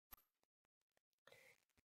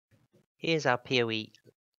Here's our PoE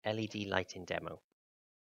LED lighting demo.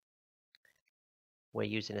 We're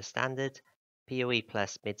using a standard PoE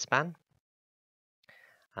plus midspan,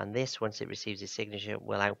 and this, once it receives its signature,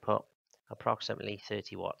 will output approximately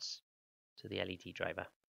 30 watts to the LED driver.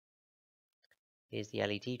 Here's the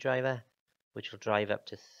LED driver, which will drive up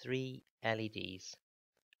to 3 LEDs,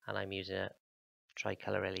 and I'm using a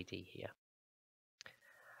tricolor LED here.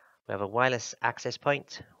 We have a wireless access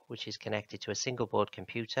point, which is connected to a single board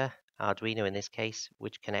computer, Arduino in this case,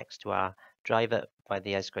 which connects to our driver by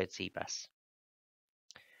the I2C bus.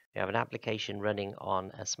 We have an application running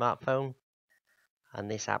on a smartphone, and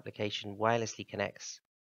this application wirelessly connects,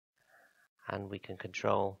 and we can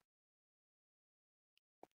control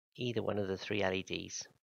either one of the 3 LEDs.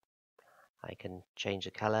 I can change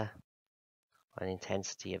the color and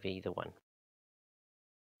intensity of either one.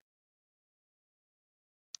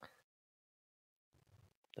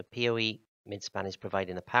 The PoE midspan is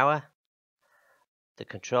providing the power. The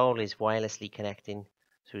control is wirelessly connecting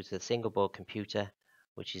through to the single board computer,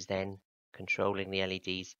 which is then controlling the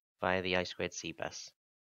LEDs via the I2C bus.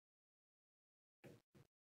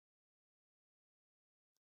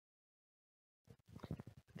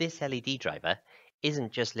 This LED driver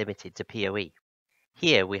isn't just limited to PoE.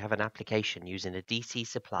 Here we have an application using a DC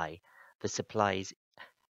supply that supplies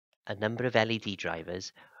a number of LED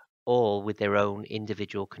drivers, all with their own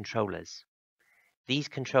individual controllers. These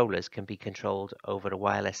controllers can be controlled over a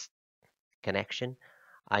wireless connection,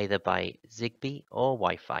 either by Zigbee or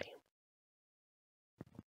Wi-Fi.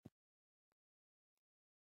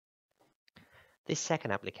 This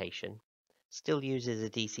second application still uses a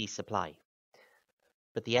DC supply,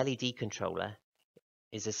 but the LED controller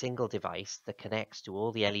is a single device that connects to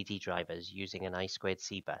all the LED drivers using an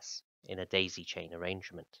I2C bus in a daisy chain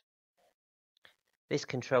arrangement. This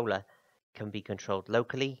controller can be controlled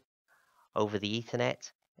locally over the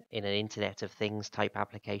Ethernet in an Internet of Things type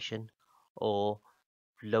application, or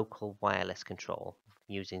local wireless control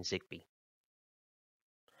using Zigbee.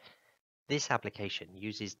 This application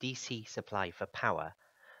uses DC supply for power,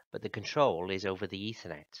 but the control is over the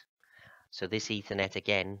Ethernet. So this Ethernet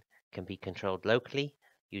again can be controlled locally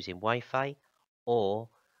using Wi-Fi or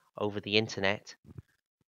over the Internet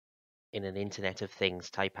in an Internet of Things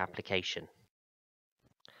type application.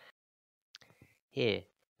 Here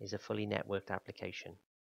is a fully networked application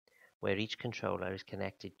where each controller is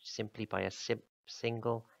connected simply by a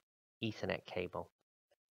single Ethernet cable.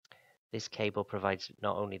 This cable provides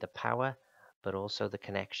not only the power but also the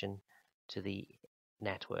connection to the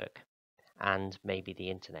network and maybe the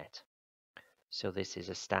internet. So this is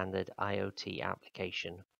a standard IoT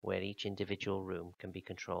application where each individual room can be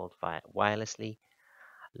controlled wirelessly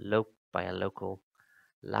by a local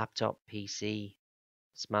laptop, PC,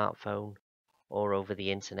 smartphone, or over the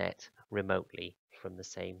internet remotely from the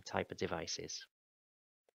same type of devices.